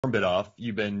bit off,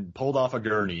 you've been pulled off a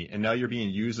gurney, and now you're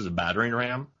being used as a battering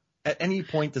ram. At any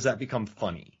point, does that become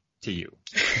funny to you?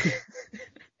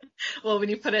 Well, when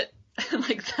you put it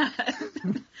like that,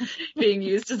 being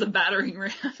used as a battering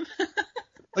ram.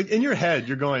 Like, in your head,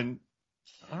 you're going,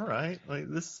 all right, like,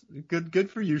 this, good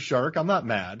for you, shark. I'm not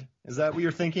mad. Is that what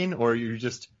you're thinking? Or are you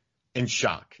just in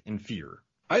shock, in fear?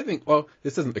 I think, well,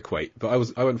 this doesn't equate, but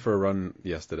I went for a run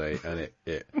yesterday, and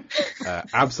it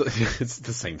absolutely, it's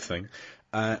the same thing.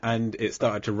 And it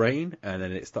started to rain, and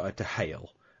then it started to hail.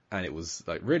 And it was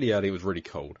like really early, it was really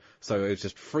cold. So it was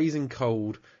just freezing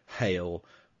cold, hail.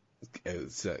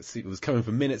 It was coming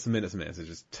for minutes and minutes and minutes. It was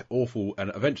just awful.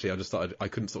 And eventually I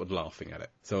couldn't stop laughing at it.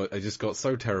 So I just got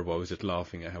so terrible, I was just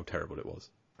laughing at how terrible it was.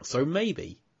 So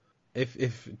maybe,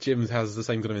 if Jim has the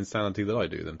same kind of insanity that I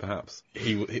do, then perhaps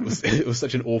it was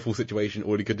such an awful situation,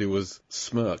 all he could do was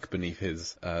smirk beneath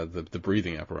his, the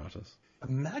breathing apparatus.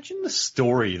 Imagine the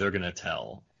story they're going to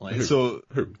tell. Like, Who?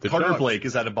 Carter shark? Blake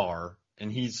is at a bar,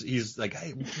 and he's like,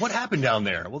 hey, what happened down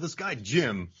there? Well, this guy,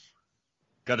 Jim,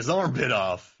 got his arm bit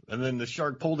off, and then the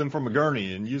shark pulled him from a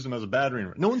gurney and used him as a battering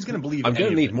ram. No one's going to believe I'm going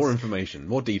to need this. more information,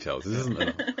 more details. This isn't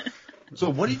enough.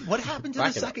 So what happened to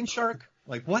the second shark?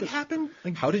 Like, what happened?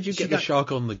 Like, How did you get the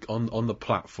shark on the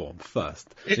platform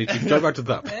first? You go back to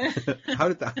that. How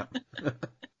did that happen?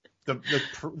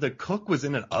 The cook was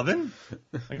in an oven?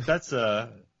 Like, that's man.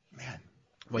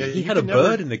 Wait, Yeah, he you had a could bird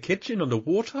never- in the kitchen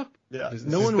underwater? Yeah,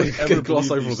 no one would They ever gloss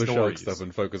believe over all the these shark stories. stuff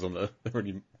and focus on the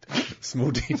really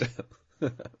small detail. Yeah,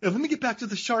 let me get back to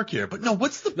the shark here. But no,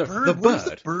 what's the bird? the Where does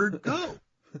the bird. bird go?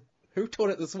 Who taught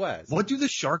it the swears? What do the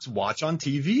sharks watch on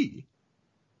TV?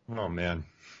 Oh, man.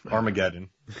 Armageddon.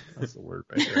 That's the word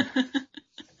right there.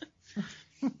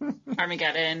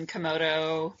 Armageddon,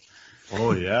 Komodo,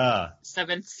 Oh, yeah.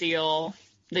 Seventh Seal.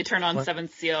 They turn on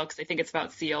Seventh Seal because they think it's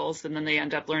about seals, and then they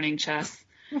end up learning chess.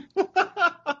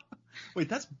 Wait,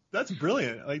 that's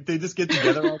brilliant. Like, they just get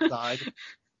together outside.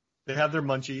 They have their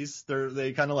munchies.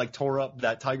 They kind of like tore up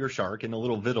that tiger shark into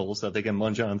little vittles that they can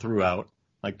munch on throughout,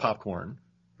 like popcorn.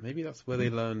 Maybe that's where they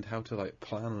learned how to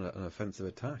plan an offensive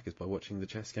attack, is by watching the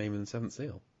chess game in Seventh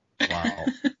Seal. Wow.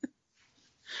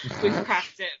 We've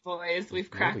cracked it, boys. We've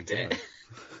cracked it.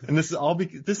 And this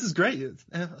is great.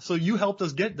 So you helped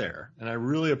us get there, and I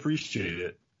really appreciate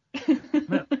it.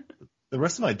 Man, the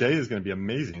rest of my day is going to be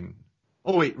amazing.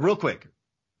 Oh, wait, real quick.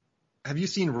 Have you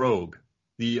seen Rogue,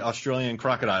 the Australian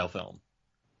crocodile film?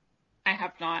 I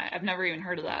have not. I've never even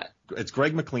heard of that. It's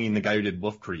Greg McLean, the guy who did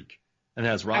Wolf Creek. And it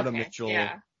has Rhoda Mitchell.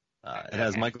 Yeah. It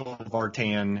has Michael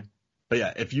Vartan. But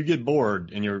yeah, if you get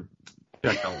bored and you're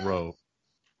check out Rogue.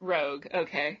 Rogue,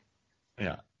 okay.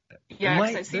 Yeah. Yeah,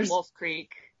 because I've seen Wolf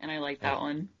Creek, and I like that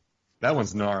one. That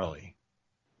one's gnarly.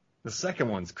 The second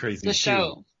one's crazy The too.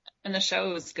 show. And the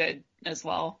show is good as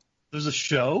well. There's a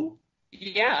show?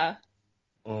 Yeah.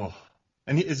 Oh.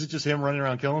 And is it just him running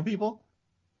around killing people?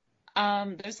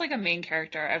 There's like a main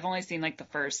character. I've only seen like the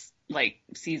first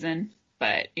season,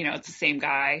 but it's the same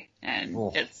guy, and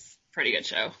it's a pretty good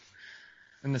show.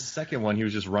 And the second one, he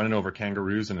was just running over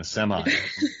kangaroos in a semi.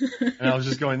 And I was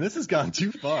just going, this has gone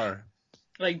too far.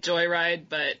 Like Joyride,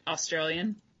 but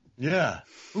Australian. Yeah.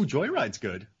 Ooh, Joyride's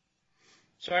good.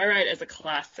 Joyride is a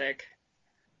classic.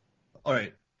 All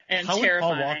right. And How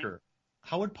terrifying.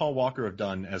 How would Paul Walker have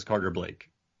done as Carter Blake?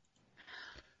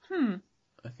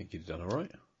 I think he'd done all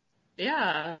right.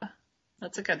 Yeah,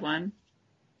 that's a good one.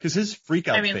 Because his freak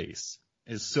out face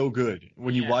is so good.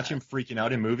 When you watch him freaking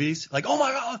out in movies, like, oh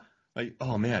my God. Like,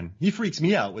 oh man, he freaks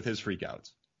me out with his freak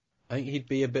outs. I think he'd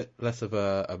be a bit less of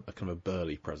a kind of a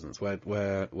burly presence,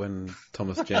 where when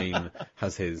Thomas Jane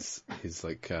has his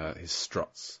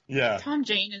struts. Yeah. Tom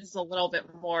Jane is a little bit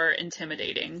more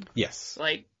intimidating. Yes.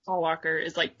 Like Paul Walker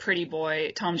is like pretty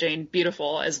boy. Tom Jane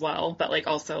beautiful as well, but like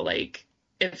also like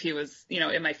if he was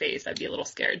in my face, I'd be a little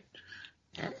scared.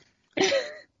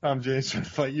 Tom Jane's trying to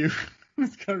fight you.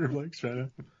 Carter Blake's trying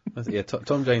to. Yeah,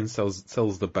 Tom Jane sells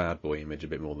the bad boy image a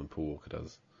bit more than Paul Walker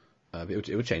does.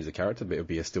 It would change the character, but it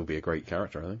would still be a great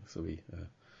character, I think. So it'd be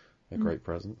a great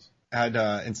presence. I'd,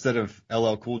 instead of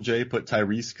LL Cool J, put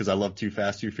Tyrese, because I love Too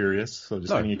Fast, Too Furious. So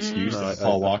just any excuse to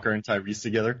Paul Walker and Tyrese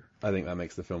together. I think that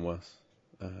makes the film worse.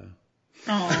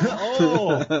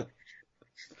 Oh!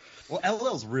 Well,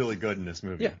 LL's really good in this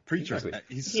movie. Yeah, Preacher, exactly.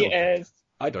 He is.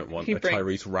 I don't want a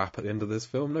Tyrese rap at the end of this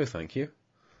film. No, thank you.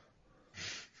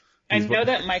 I know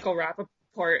that Michael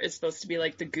Rappaport is supposed to be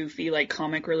like the goofy, like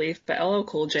comic relief, but LL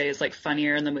Cool J is like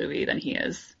funnier in the movie than he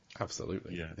is.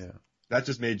 Absolutely. Yes. Yeah. That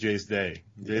just made Jay's day.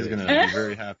 Jay's gonna be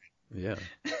very happy. Yeah.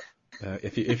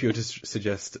 If you were to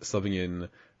suggest subbing in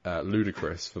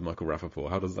Ludicrous for Michael Rappaport.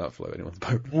 How does that float anyone's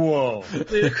boat? Whoa.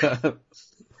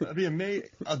 That'd be amazing.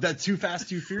 That Too Fast,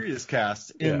 Too Furious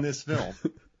cast in this film.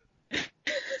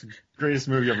 Greatest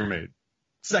movie ever made.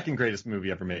 Second greatest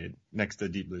movie ever made, next to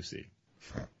Deep Blue Sea.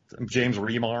 James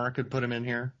Remar could put him in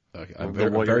here. Okay, I'm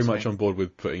very much on board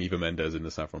with putting Eva Mendes in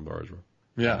the Saffron Burrows role.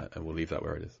 Yeah. And we'll leave that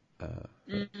where it is.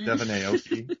 Devon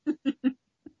Aoki.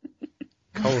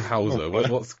 Cole Hauser.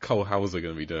 What's Cole Hauser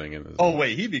going to be doing in this? Oh,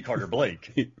 wait, he'd be Carter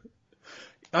Blake.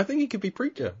 I think he could be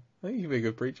preacher. I think he could be a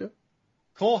good preacher.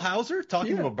 Cole Hauser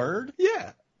talking to a bird?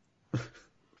 Yeah.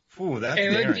 Ooh, that's it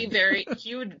daring. would be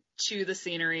he would chew the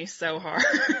scenery so hard.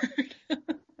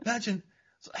 Imagine.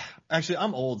 Actually,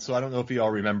 I'm old, so I don't know if you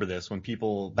all remember this. When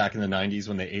people back in the 90s,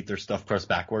 when they ate their stuffed crust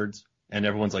backwards, and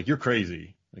everyone's like, you're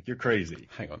crazy. Like, you're crazy.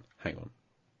 Hang on.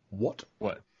 What?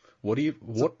 What? What do you,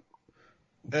 what?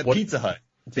 At What? Pizza Hut.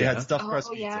 They had stuffed crust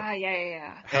Oh, pizza.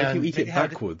 yeah. How do you eat they it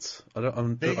had- backwards? I don't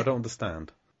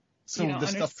understand. So You don't the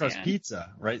stuffed crust understand.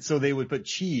 pizza, right? So they would put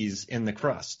cheese in the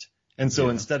crust. And so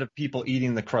instead of people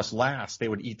eating the crust last, they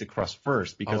would eat the crust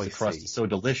first because I the crust see. is so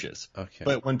delicious. Okay.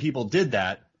 But when people did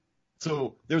that,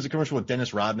 so there was a commercial with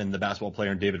Dennis Rodman, the basketball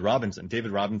player, and David Robinson.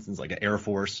 David Robinson's like an Air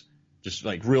Force, just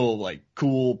like real like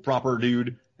cool, proper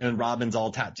dude. And Rodman's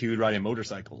all tattooed riding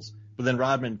motorcycles. But then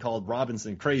Rodman called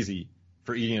Robinson crazy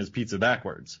for eating his pizza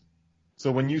backwards.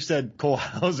 So when you said Cole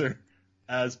Hauser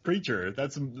as preacher,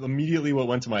 that's immediately what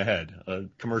went to my head. A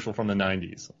commercial from the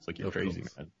 90s. It's like, you're Of crazy,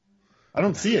 course. man. I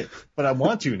don't see it, but I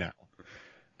want to now.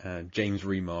 James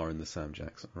Remar in the Sam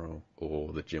Jackson role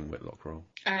or the Jim Whitlock role.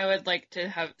 I would like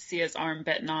to see his arm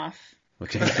bitten off. Or I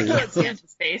James can't stand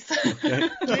his face.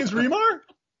 James Remar?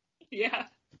 Yeah.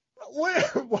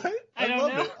 What? I don't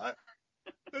love know. it.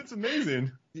 That's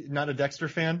amazing. Not a Dexter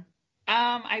fan?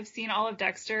 I've seen all of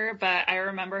Dexter, but I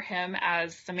remember him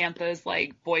as Samantha's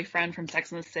like boyfriend from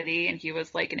Sex and the City, and he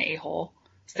was like an a-hole.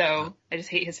 So I just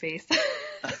hate his face.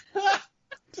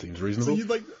 Seems So reasonable.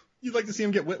 you'd like to see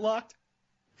him get whitlocked?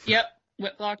 Yep,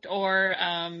 Whitlocked or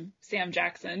Sam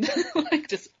Jackson, like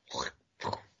just.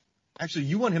 Actually,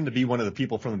 you want him to be one of the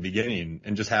people from the beginning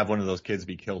and just have one of those kids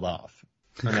be killed off.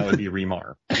 And that would be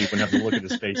Remar. You wouldn't have to look at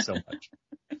his face so much.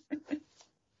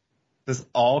 This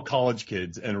all college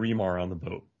kids and Remar on the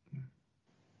boat.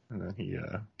 And then he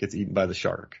gets eaten by the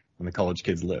shark when the college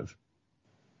kids live.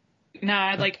 No,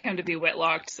 I'd like him to be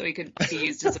Whitlocked so he could be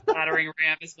used as a battering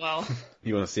ram as well.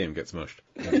 You want to see him get smushed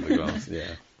into the glass,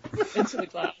 yeah. Into the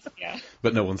glass, yeah.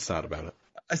 But no one's sad about it.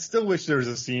 I still wish there was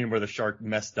a scene where the shark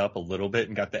messed up a little bit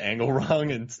and got the angle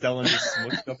wrong and Stellan just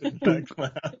smushed up in that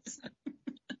glass.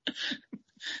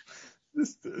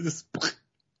 This,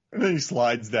 and then he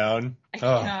slides down. I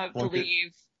cannot plunk it.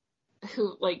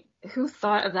 believe who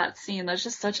thought of that scene. That's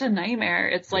just such a nightmare.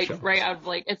 It's like Sharks. right out of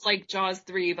like, it's like Jaws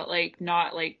 3, but like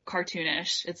not like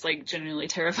cartoonish. It's like genuinely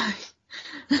terrifying.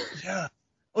 Yeah.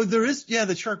 Oh, there is. Yeah,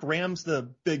 the shark rams the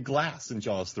big glass in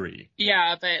Jaws 3.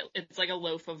 Yeah, but it's like a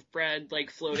loaf of bread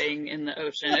like floating in the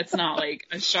ocean. It's not like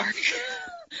a shark.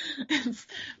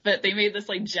 But they made this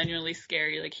like genuinely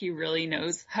scary. Like he really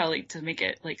knows how like to make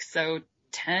it like so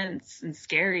tense and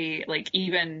scary. Like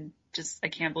even just I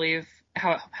can't believe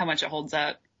how much it holds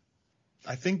up.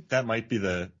 I think that might be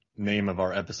the name of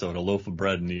our episode, A Loaf of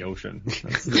Bread in the Ocean.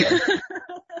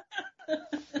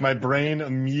 My brain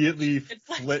immediately It's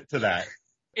like- flit to that.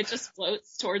 It just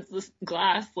floats towards this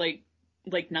glass like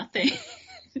nothing.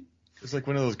 It's like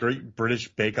one of those great British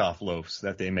bake-off loaves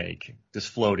that they make, just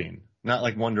floating. Not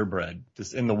like Wonder Bread,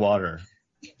 just in the water.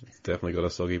 It's definitely got a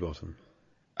soggy bottom.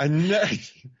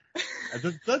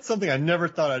 That's something I never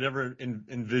thought I'd ever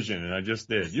envision, and I just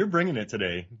did. You're bringing it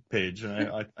today, Paige,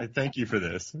 and I thank you for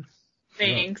this.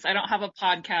 Thanks. I don't have a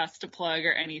podcast to plug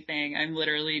or anything. I'm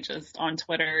literally just on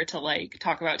Twitter to like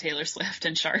talk about Taylor Swift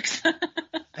and sharks.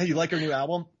 Hey, you like her new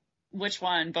album? Which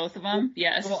one? Both of them?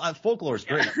 Yes. Well, Folklore's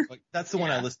great. Like, that's the one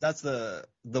I listen. That's the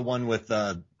one with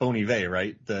Bon Iver,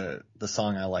 right? The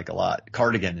song I like a lot,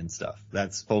 Cardigan and stuff.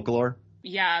 That's Folklore.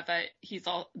 Yeah, but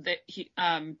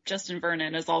Justin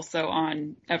Vernon is also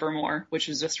on Evermore, which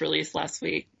was just released last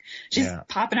week. She's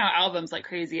popping out albums like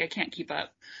crazy. I can't keep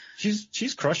up.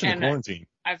 She's crushing the quarantine.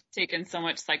 I've taken so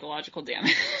much psychological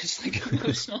damage, like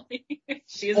emotionally.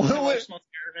 She is an emotional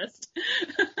therapist.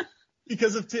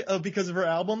 Because of her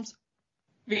albums?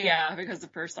 Yeah, because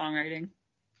of her songwriting.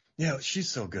 Yeah, she's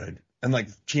so good. And like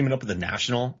teaming up with the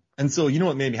National. And so, you know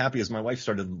what made me happy is my wife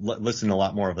started listening a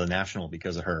lot more of the National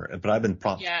because of her. But I've been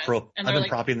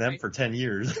propping them for 10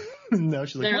 years. Now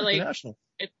she's like, the National.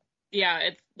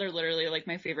 They're literally like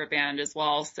my favorite band as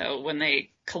well. So when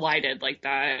they collided like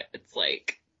that, it's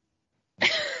like,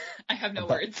 I have no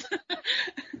words.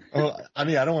 Well, I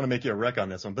mean, I don't want to make you a wreck on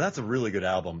this one, but that's a really good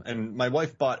album. And my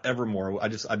wife bought Evermore.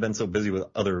 I've been so busy with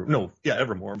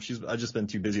Evermore. I've just been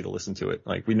too busy to listen to it.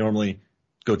 Like we normally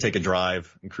go take a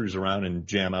drive and cruise around and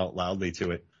jam out loudly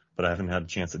to it, but I haven't had a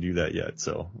chance to do that yet.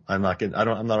 So I'm not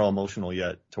all emotional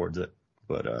yet towards it,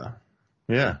 but,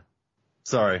 yeah.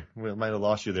 Sorry, we might have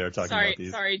lost you there talking about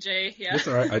these. Sorry, Jay. Yeah. That's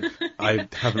all right. I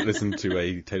haven't listened to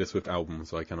a Taylor Swift album,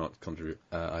 so I cannot contribute.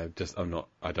 I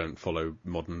don't follow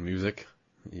modern music.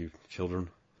 You children.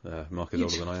 Mark is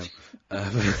older than I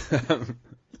am.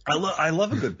 I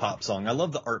love a good pop song. I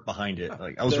love the art behind it.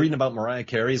 Like I was reading about Mariah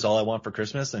Carey's "All I Want for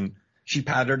Christmas," and she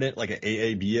patterned it like an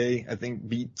AABA, I think,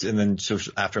 beat, and then so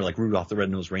after like Rudolph the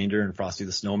Red-Nosed Reindeer and Frosty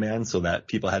the Snowman, so that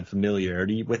people had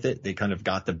familiarity with it, they kind of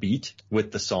got the beat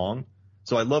with the song.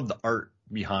 So I love the art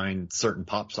behind certain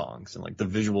pop songs and like the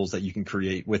visuals that you can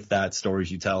create with that,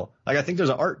 stories you tell. Like I think there's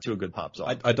an art to a good pop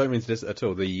song. I don't mean to this at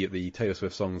all. The Taylor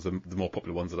Swift songs, the more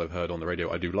popular ones that I've heard on the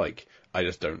radio, I do like. I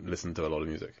just don't listen to a lot of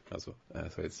music. That's what.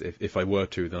 So it's if I were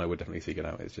to, then I would definitely seek it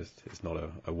out. It's not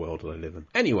a world that I live in.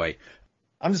 Anyway,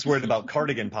 I'm just worried about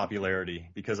cardigan popularity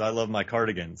because I love my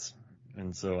cardigans,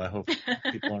 and so I hope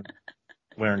people aren't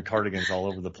wearing cardigans all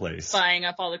over the place. Buying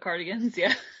up all the cardigans,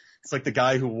 yeah. It's like the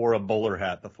guy who wore a bowler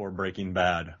hat before Breaking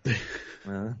Bad. That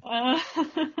was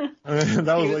he was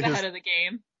like ahead of the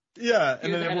game. Yeah,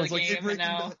 and then everyone's like, "Hey,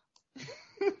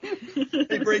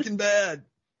 Breaking Bad."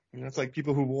 You know, it's like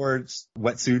people who wore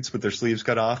wetsuits with their sleeves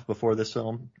cut off before this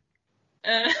film.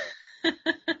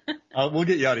 We'll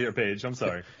get you out of here, Paige. I'm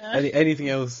sorry. Anything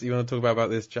else you want to talk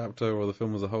about this chapter or the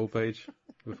film as a whole, Paige,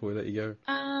 before we let you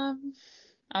go?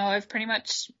 I've pretty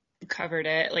much covered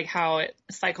it, like how it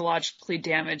psychologically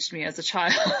damaged me as a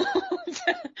child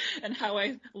and how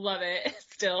I love it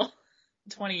still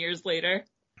 20 years later.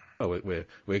 Oh,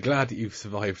 we're glad that you've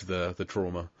survived the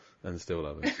trauma and still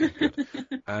love it. Good.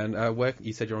 And where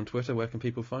you said you're on Twitter, where can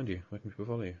people find you? Where can people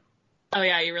follow you? Oh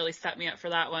yeah, you really set me up for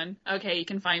that one. Okay, you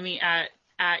can find me at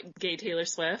Gay Taylor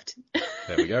Swift.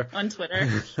 There we go. On Twitter.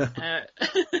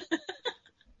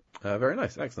 Very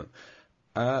nice, excellent.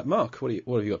 Mark, what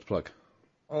have you got to plug?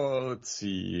 Oh, let's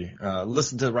see.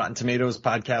 Listen to the Rotten Tomatoes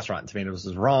podcast. Rotten Tomatoes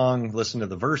is wrong. Listen to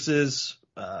the Versus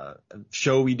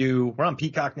show we do. We're on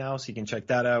Peacock now, so you can check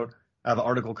that out. I have an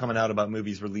article coming out about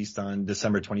movies released on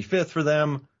December 25th for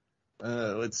them.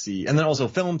 Let's see. And then also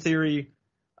Film Theory.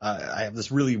 I have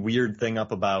this really weird thing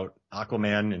up about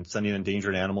Aquaman and sending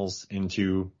endangered animals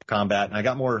into combat. And I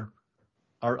got more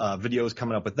videos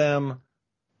coming up with them.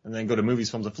 And then go to Movies,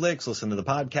 Films, and Flicks. Listen to the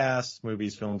podcast,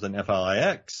 Movies, Films, and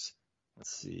FLIX.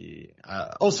 Let's see.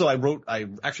 Also, I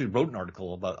actually wrote an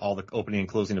article about all the opening and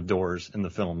closing of doors in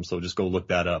the film, so just go look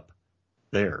that up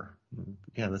there.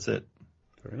 Yeah, that's it.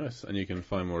 Very nice. And you can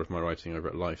find more of my writing over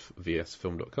at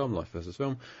lifevsfilm.com, Life vs.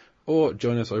 Film, or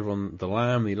join us over on The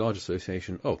Lamb, the large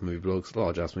association of movie blogs,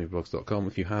 largeassmovieblogs.com,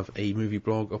 if you have a movie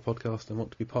blog or podcast and want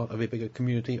to be part of a bigger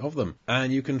community of them.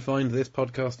 And you can find this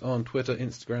podcast on Twitter,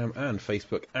 Instagram, and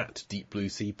Facebook at Deep Blue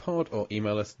Sea Pod, or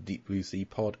email us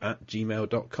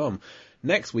deepblueseapod@gmail.com.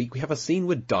 Next week, we have a scene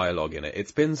with dialogue in it.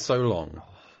 It's been so long.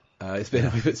 It's been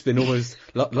almost.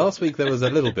 Last week there was a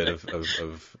little bit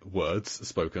of words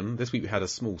spoken. This week we had a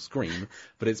small scream,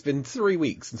 but it's been 3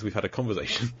 weeks since we've had a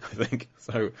conversation, I think.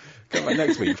 So come back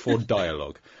next week for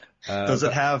dialogue. Does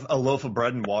it have a loaf of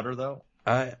bread and water though?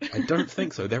 I don't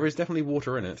think so. There is definitely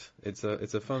water in it. It's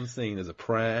a fun scene. There's a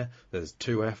prayer. There's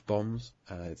 2 F-bombs.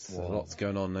 There's lots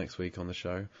going on next week on the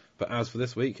show. But as for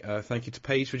this week, thank you to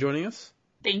Paige for joining us.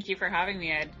 Thank you for having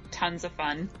me. I had tons of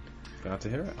fun. Glad to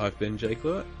hear it. I've been Jake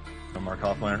Lewis. I'm Mark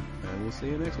Hoffmeyer. And we'll see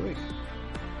you next week.